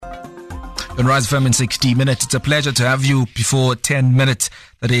On Rise FM in 60 minutes. It's a pleasure to have you before 10 minutes.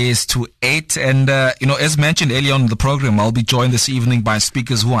 That is to 8. And, as mentioned earlier on in the program, I'll be joined this evening by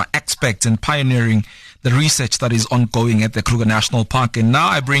speakers who are experts in pioneering the research that is ongoing at the Kruger National Park. And now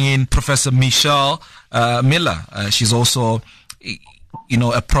I bring in Professor Michele Miller. She's also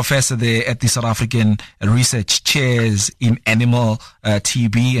a professor there at the South African Research Chairs in Animal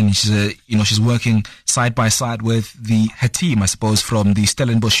TB, and she's working side by side with her team, I suppose, from the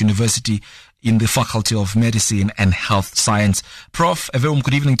Stellenbosch University in the Faculty of Medicine and Health Science. Prof, a very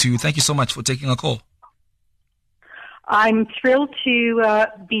good evening to you. Thank you so much for taking our call. I'm thrilled to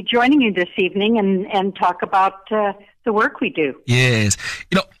be joining you this evening and talk about the work we do. Yes.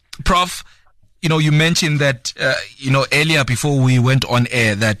 Prof, you mentioned that, earlier before we went on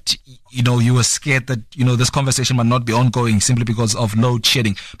air that, you were scared that, this conversation might not be ongoing simply because of load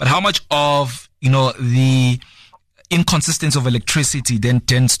shedding. But how much of, the inconsistency of electricity then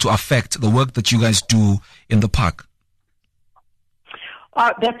tends to affect the work that you guys do in the park?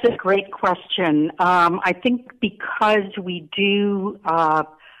 That's a great question. I think because we do a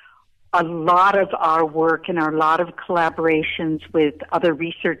lot of our work and a lot of collaborations with other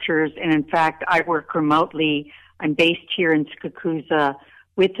researchers, and in fact, I work remotely. I'm based here in Skukuza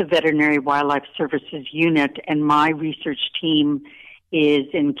with the Veterinary Wildlife Services Unit, and my research team is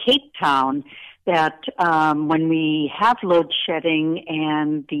in Cape Town, that when we have load shedding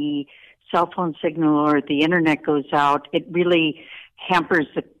and the cell phone signal or the internet goes out, it really hampers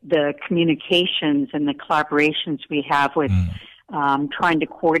the communications and the collaborations we have with trying to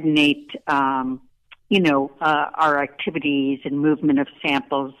coordinate, our activities and movement of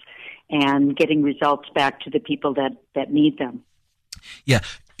samples and getting results back to the people that need them. Yeah.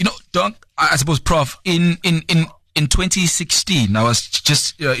 Doc, I suppose, Prof, in 2016, I was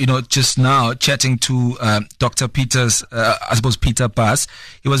just now chatting to Dr. Peter Bass.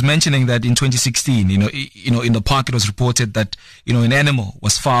 He was mentioning that in 2016, in the park, it was reported that, an animal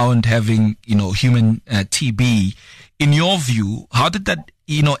was found having, human TB. In your view, how did that,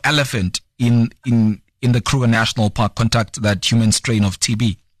 elephant in the Kruger National Park contact that human strain of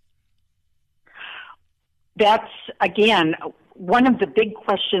TB? That's, again, one of the big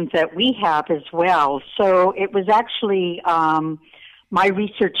questions that we have as well. So it was actually my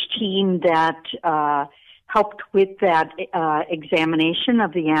research team that helped with that examination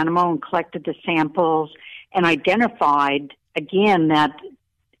of the animal and collected the samples and identified, again, that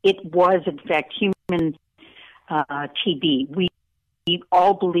it was, in fact, human TB. We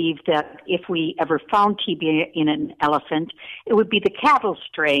all believe that if we ever found TB in an elephant, it would be the cattle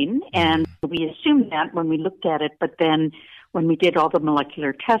strain, and we assumed that when we looked at it, but then when we did all the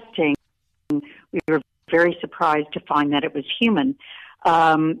molecular testing, we were very surprised to find that it was human.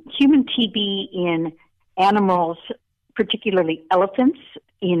 Human TB in animals, particularly elephants,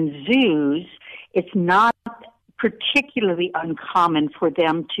 in zoos, it's not particularly uncommon for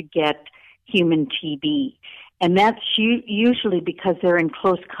them to get human TB. And that's usually because they're in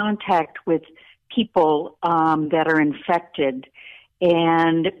close contact with people that are infected.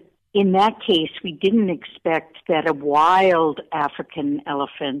 And in that case, we didn't expect that a wild African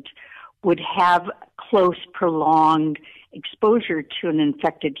elephant would have close, prolonged exposure to an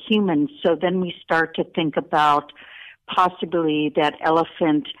infected human. So then we start to think about possibly that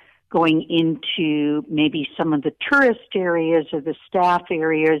elephant going into maybe some of the tourist areas or the staff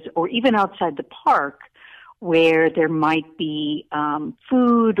areas or even outside the park, where there might be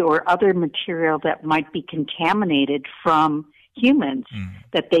food or other material that might be contaminated from humans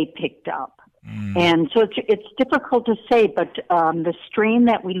that they picked up. And so it's difficult to say, but the strain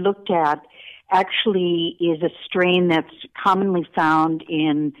that we looked at actually is a strain that's commonly found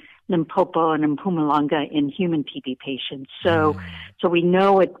in Limpopo and Mpumalanga in human TB patients. So we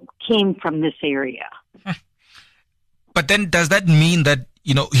know it came from this area. But then does that mean that,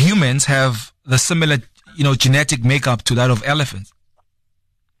 humans have the similar genetic makeup to that of elephants?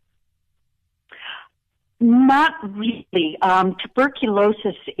 Not really.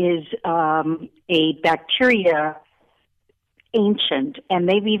 Tuberculosis is a bacteria ancient, and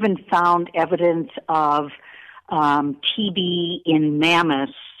they've even found evidence of TB in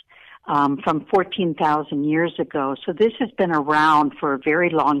mammoths from 14,000 years ago. So this has been around for a very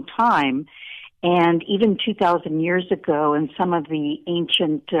long time. And even 2,000 years ago, in some of the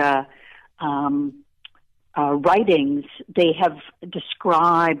ancient writings, they have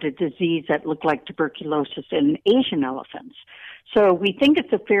described a disease that looked like tuberculosis in Asian elephants. So we think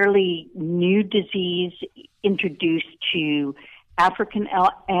it's a fairly new disease introduced to African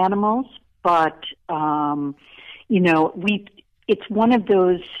animals, but it's one of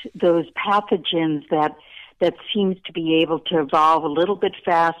those pathogens that that seems to be able to evolve a little bit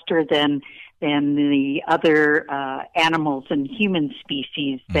faster than the other animals and human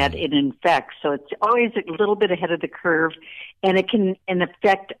species that it infects. So it's always a little bit ahead of the curve, and it can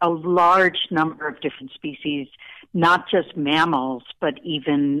affect a large number of different species, not just mammals, but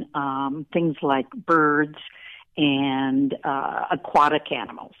even things like birds and aquatic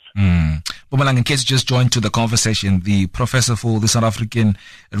animals. Bumalanga, in case you just joined to the conversation, the professor for the South African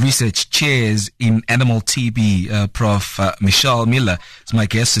Research Chairs in Animal TB, Prof. Michele Miller, is my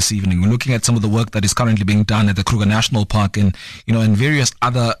guest this evening. We're looking at some of the work that is currently being done at the Kruger National Park and, in various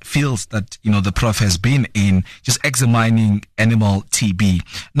other fields that, the Prof has been in, just examining animal TB.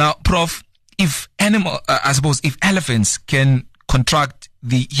 Now, Prof, if elephants can contract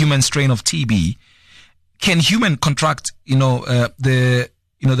the human strain of TB, can human contract, the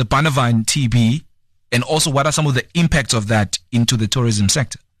Banavine TB, and also what are some of the impacts of that into the tourism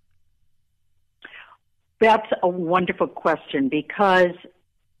sector? That's a wonderful question because,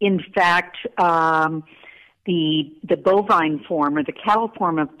 in fact, the bovine form or the cattle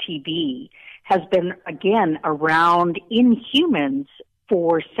form of TB has been, again, around in humans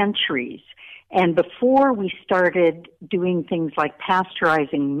for centuries. And before we started doing things like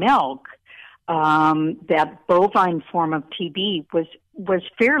pasteurizing milk, that bovine form of TB was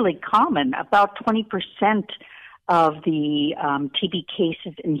fairly common. About 20% of the TB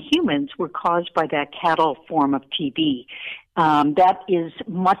cases in humans were caused by that cattle form of TB. That is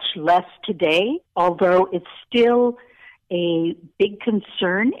much less today, although it's still a big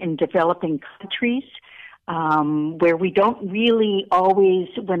concern in developing countries where we don't really always,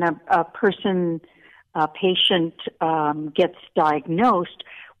 when a patient gets diagnosed,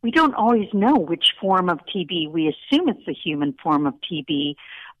 we don't always know which form of TB. We assume it's the human form of TB.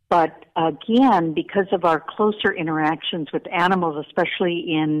 But again, because of our closer interactions with animals, especially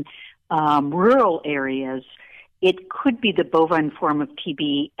in rural areas, it could be the bovine form of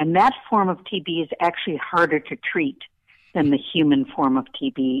TB. And that form of TB is actually harder to treat than the human form of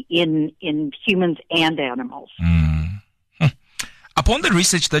TB in humans and animals. Upon the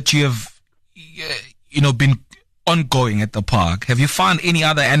research that you have, been ongoing at the park, have you found any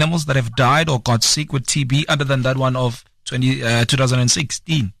other animals that have died or got sick with TB other than that one of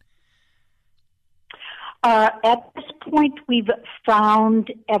 2016? At this point, we've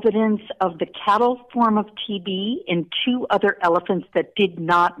found evidence of the cattle form of TB in 2 other elephants that did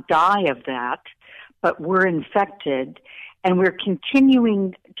not die of that, but were infected. And we're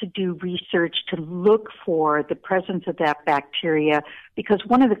continuing to do research to look for the presence of that bacteria, because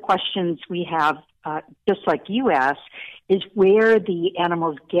one of the questions we have, just like you asked, is where the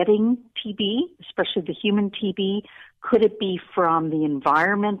animal's getting TB, especially the human TB. Could it be from the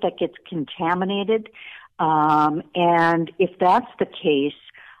environment that gets contaminated? And if that's the case,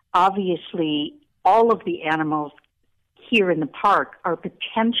 obviously all of the animals here in the park are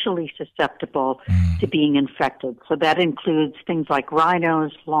potentially susceptible to being infected. So that includes things like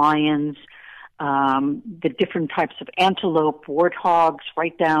rhinos, lions, the different types of antelope, warthogs,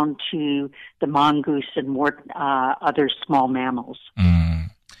 right down to the mongoose and more other small mammals.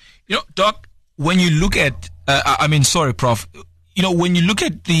 Doc, when you look at, Prof, when you look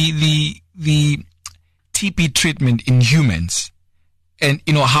at the TB treatment in humans and,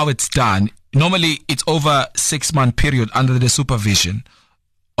 how it's done, normally it's over 6-month period under the supervision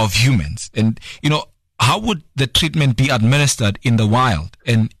of humans. And, how would the treatment be administered in the wild?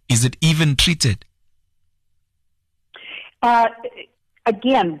 And is it even treated?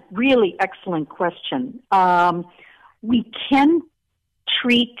 Again, really excellent question. We can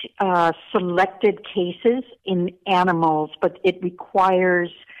treat selected cases in animals, but it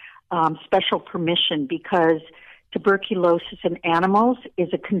requires special permission because tuberculosis in animals is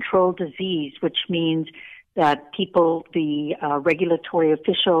a controlled disease, which means that people, the regulatory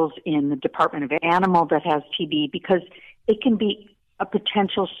officials in the Department of Animal that has TB, because it can be a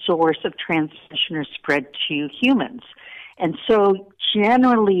potential source of transmission or spread to humans. And so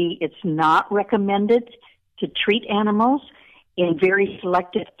generally it's not recommended to treat animals. In very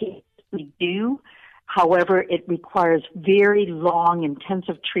selective cases we do. However, it requires very long,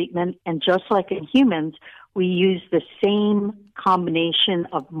 intensive treatment. And just like in humans, we use the same combination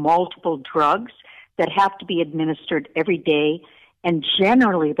of multiple drugs that have to be administered every day. And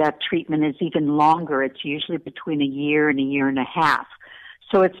generally that treatment is even longer. It's usually between a year and a year and a half.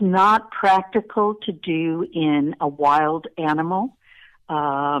 So it's not practical to do in a wild animal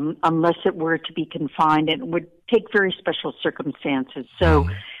unless it were to be confined, and it would take very special circumstances. So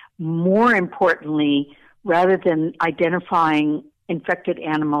more importantly, rather than identifying infected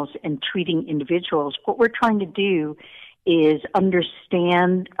animals and treating individuals, what we're trying to do is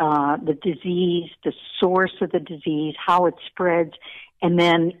understand the disease, the source of the disease, how it spreads, and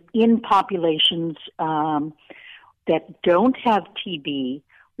then in populations that don't have TB,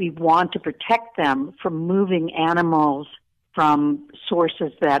 we want to protect them from moving animals from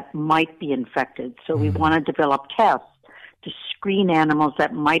sources that might be infected. So we want to develop tests to screen animals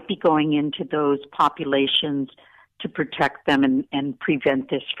that might be going into those populations to protect them and prevent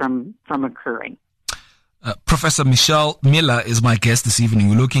this from occurring. Professor Michele Miller is my guest this evening.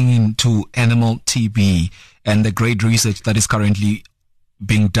 We're looking into animal TB and the great research that is currently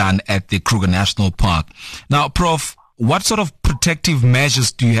being done at the Kruger National Park. Now, Prof, what sort of protective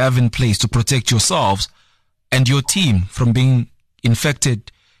measures do you have in place to protect yourselves and your team from being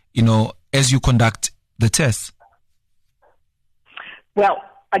infected, as you conduct the tests? Well,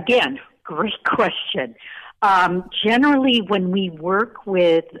 again, great question. Generally, when we work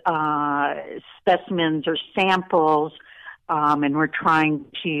with specimens or samples, and we're trying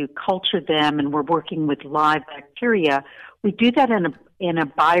to culture them, and we're working with live bacteria, we do that in a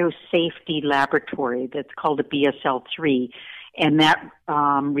biosafety laboratory that's called a BSL-3, and that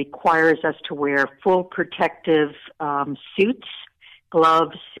requires us to wear full protective suits,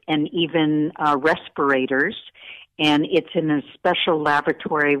 gloves, and even respirators. And it's in a special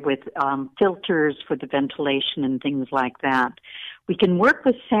laboratory with filters for the ventilation and things like that. We can work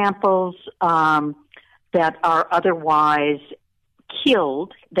with samples that are otherwise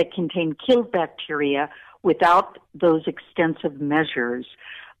killed, that contain killed bacteria, without those extensive measures.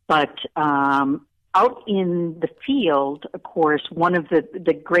 But out in the field, of course, one of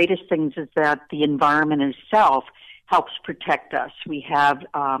the greatest things is that the environment itself helps protect us. We have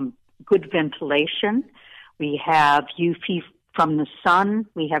good ventilation. We have UV from the sun.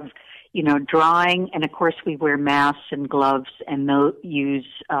 We have, drying. And, of course, we wear masks and gloves and use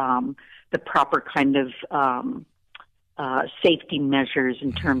the proper kind of safety measures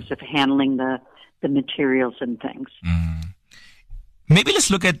in terms of handling the materials and things. Maybe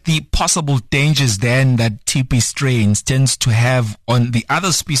let's look at the possible dangers then that TB strains tends to have on the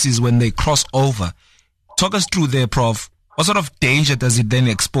other species when they cross over. Talk us through there, Prof. What sort of danger does it then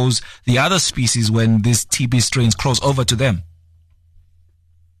expose the other species when these TB strains cross over to them?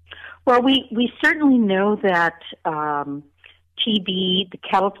 Well, we certainly know that TB, the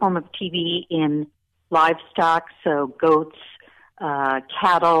cattle form of TB in livestock, so goats,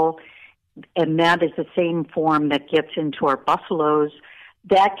 cattle, and that is the same form that gets into our buffaloes,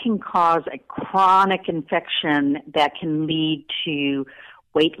 that can cause a chronic infection that can lead to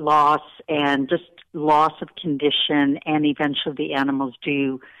weight loss and just loss of condition, and eventually the animals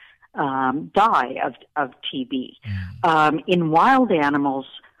do die of TB. In wild animals,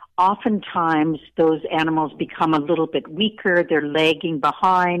 oftentimes those animals become a little bit weaker, they're lagging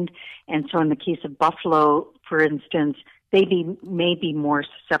behind, and so in the case of buffalo, for instance, they may be more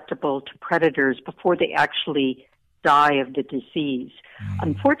susceptible to predators before they actually die of the disease.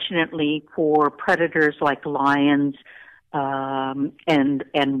 Unfortunately, for predators like lions and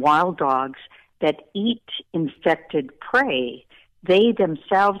wild dogs that eat infected prey, they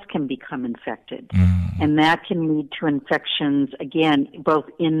themselves can become infected. And that can lead to infections, again, both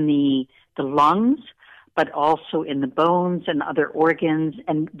in the lungs, but also in the bones and other organs.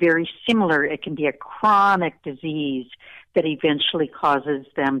 And very similar, it can be a chronic disease that eventually causes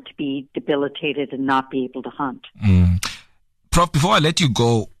them to be debilitated and not be able to hunt. Prof, before I let you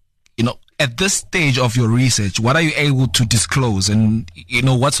go, at this stage of your research, what are you able to disclose? And,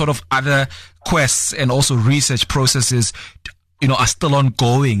 what sort of other quests and also research processes, are still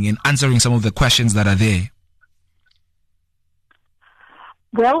ongoing in answering some of the questions that are there?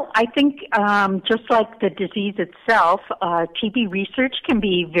 Well, I think just like the disease itself, TB research can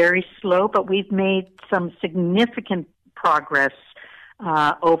be very slow, but we've made some significant progress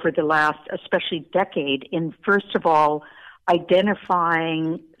over the last, especially decade, in, first of all,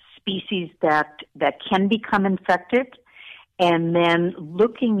 identifying species that can become infected, and then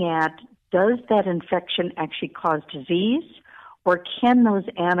looking at, does that infection actually cause disease, or can those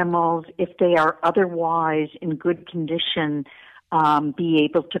animals, if they are otherwise in good condition, be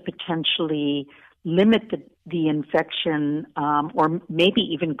able to potentially limit the infection or maybe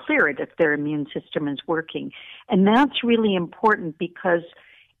even clear it if their immune system is working. And that's really important because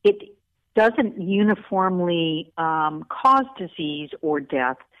it doesn't uniformly cause disease or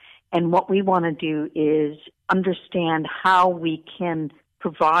death. And what we want to do is understand how we can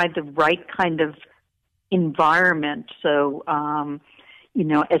provide the right kind of environment, so,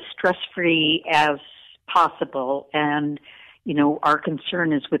 as stress-free as possible. And, our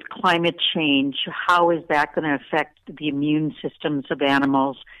concern is with climate change, how is that going to affect the immune systems of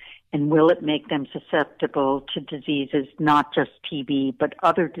animals? and will it make them susceptible to diseases, not just TB, but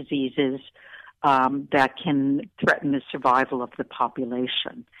other diseases that can threaten the survival of the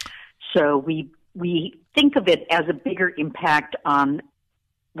population. So we think of it as a bigger impact on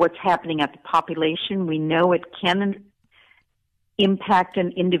what's happening at the population. We know it can impact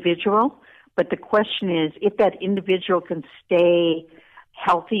an individual, but the question is if that individual can stay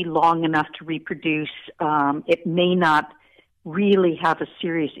healthy long enough to reproduce, it may not really have a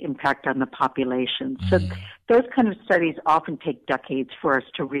serious impact on the population. So those kind of studies often take decades for us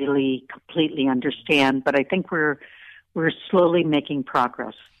to really completely understand, but I think we're slowly making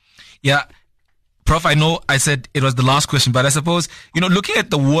progress. Yeah. Prof, I know I said it was the last question, but I suppose, looking at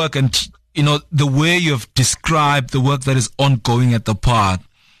the work and, the way you've described the work that is ongoing at the park,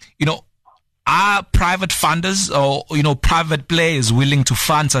 are private funders or, private players willing to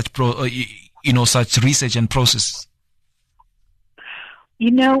fund such, such research and process?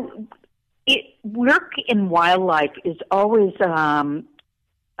 Work in wildlife is always a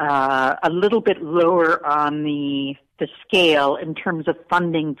little bit lower on the scale in terms of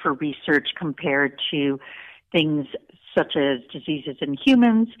funding for research compared to things such as diseases in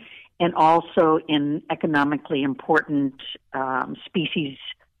humans and also in economically important species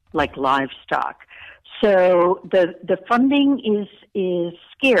like livestock. So the funding is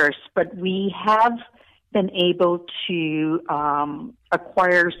scarce, but we have been able to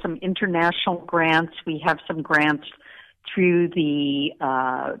acquire some international grants. We have some grants through the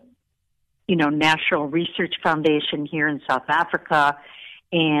National Research Foundation here in South Africa,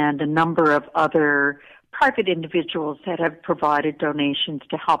 and a number of other private individuals that have provided donations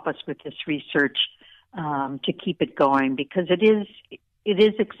to help us with this research to keep it going, because it is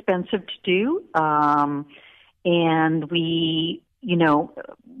expensive to do, and we,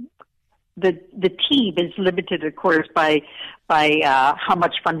 the team is limited, of course, by how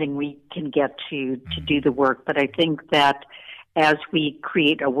much funding we can get to do the work. But I think that as we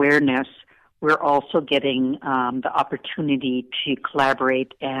create awareness, we're also getting the opportunity to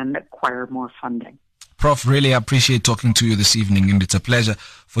collaborate and acquire more funding. Prof, really appreciate talking to you this evening, and it's a pleasure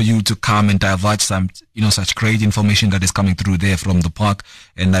for you to come and divulge some, such great information that is coming through there from the park,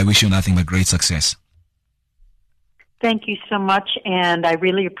 and I wish you nothing but great success. Thank you so much, and I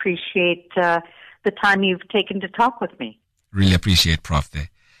really appreciate the time you've taken to talk with me. Really appreciate Prof there.